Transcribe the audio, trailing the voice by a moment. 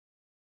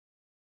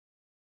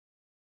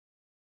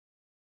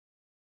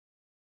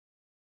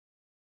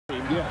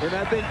Yes. And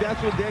I think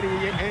that's what Danny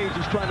Ainge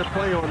is trying to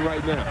play on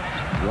right now.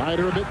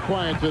 Ryder a bit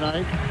quiet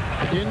tonight.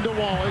 Into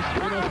Wallace.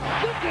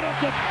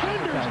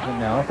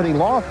 Now for the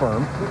law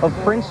firm of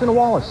Princeton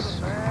Wallace.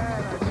 He's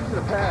going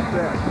to pass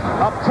that.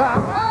 Up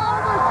top. Oh,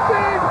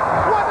 Rasheed!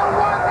 What a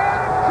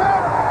one-handed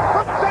catch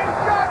from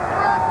Tayshaun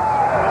Prince!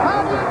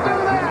 How do you do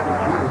that?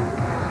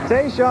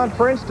 Tayshaun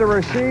Prince to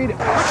Rasheed. Which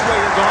way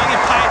you're going,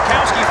 and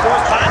Piatkowski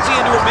forced Ponzi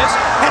into a miss,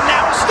 and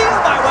now a steal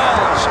by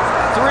Wells.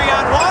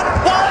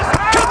 3-on-1. Wallace!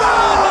 Come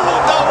on!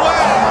 No way!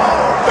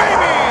 Oh,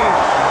 baby!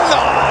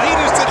 No, he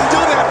just didn't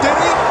do that, did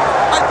he?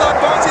 I thought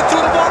Ponzi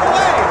threw the ball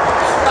away.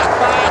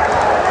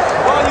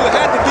 Well, you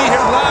had to be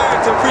here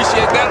live to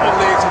appreciate that one,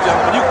 ladies and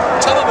gentlemen.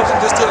 Television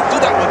just didn't do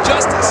that one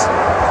justice.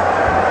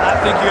 I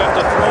think you have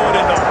to throw it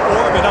into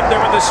orbit up there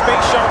with the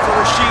space shuttle for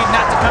Rasheed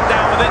not to come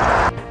down with it.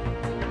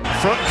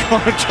 Front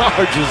corner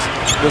charges.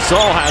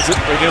 Gasol has it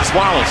against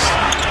Wallace.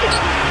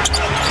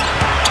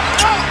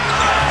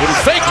 With a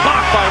fake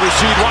block by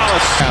Rasheed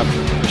Wallace.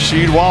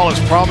 Rasheed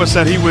Wallace promised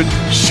that he would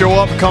show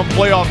up come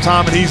playoff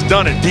time, and he's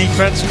done it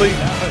defensively.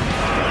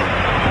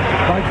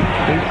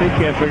 They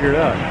can't figure it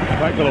out.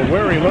 Michael, a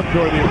wary look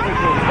toward the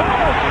officials.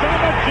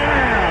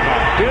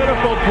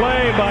 Beautiful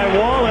play by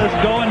Wallace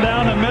going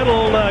down the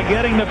middle,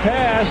 getting the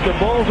pass. The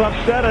Bulls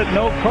upset it,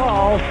 no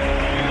call.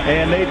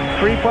 And they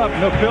creep up.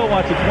 No, Phil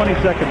wants a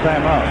 20-second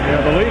timeout.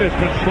 Yeah, the lead has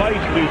been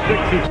sliced to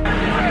 60.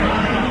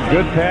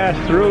 Good pass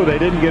through. They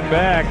didn't get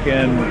back,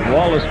 and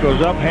Wallace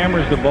goes up,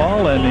 hammers the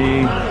ball, and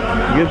he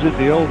gives it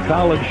the old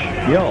college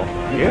yell.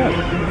 Yes.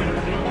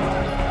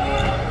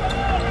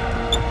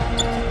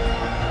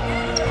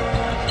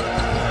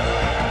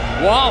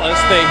 Wallace,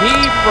 the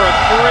heave for a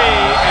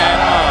three, and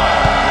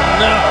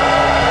no,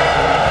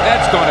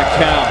 that's going to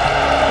count.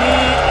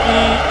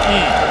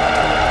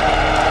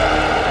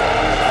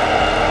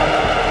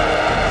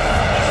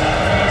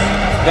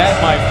 That,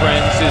 my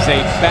friends, is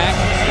a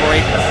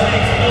backbreaker.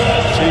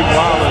 Rasheed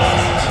Wallace,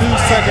 2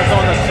 seconds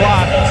on the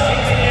clock,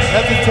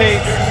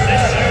 hesitates,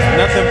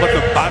 nothing but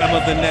the bottom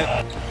of the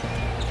net.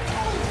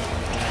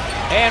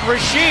 And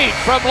Rasheed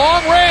from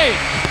long range.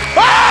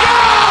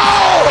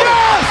 Oh!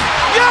 Yes!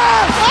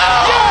 Yes!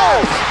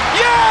 Yes!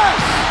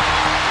 Yes!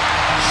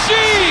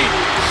 She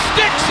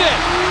sticks it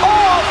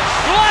off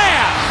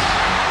glass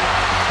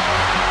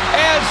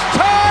as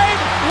time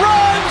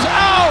runs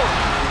out.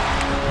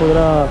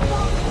 Podrá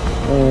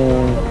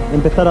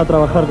empezar a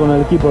trabajar con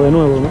el equipo de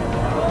nuevo, ¿no?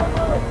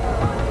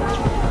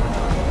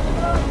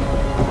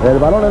 El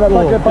balón en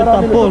ataque para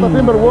Minnesota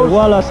Timberwolves.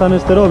 Wallace a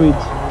Nesterovic.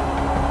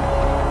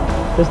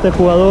 Este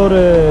jugador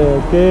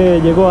que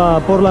llegó a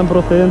Portland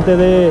procedente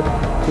de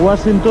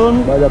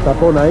Washington. Vaya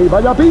tapón ahí,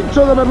 vaya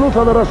pincho de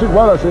merluza de Rasheed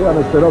Wallace a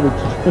Nesterovic.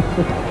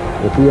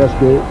 Decías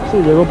que... Sí,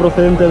 llegó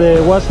procedente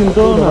de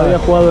Washington, había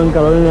jugado en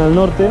Carolina del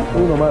Norte.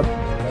 Uno más.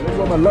 La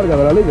lengua más larga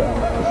de la liga.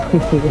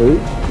 Sí.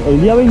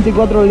 El día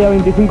 24 y el día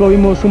 25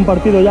 vimos un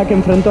partido ya que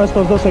enfrentó a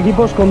estos dos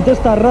equipos.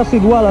 Contesta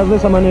Rasheed Wallace de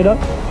esa manera.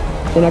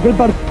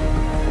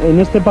 En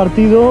este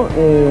partido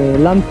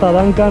lanza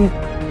Duncan.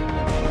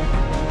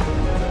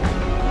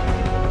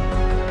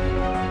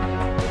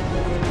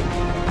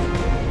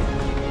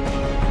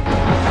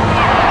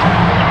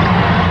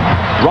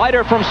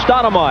 Ryder from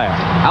Stoudemire.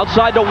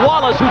 Outside to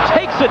Wallace, who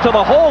takes it to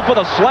the hole for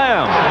the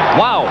slam.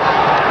 Wow.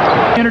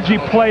 Energy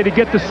play to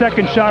get the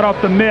second shot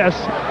off the miss.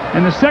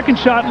 And the second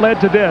shot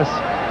led to this.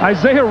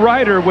 Isaiah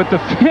Ryder with the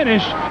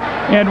finish.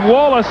 And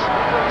Wallace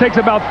takes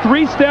about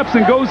 3 steps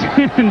and goes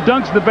in and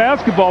dunks the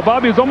basketball.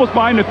 Bobby was almost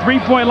behind the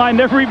three-point line,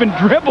 never even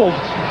dribbled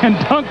and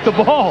dunked the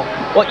ball.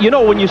 Well, you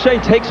know, when you say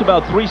takes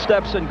about 3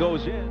 steps and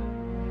goes in.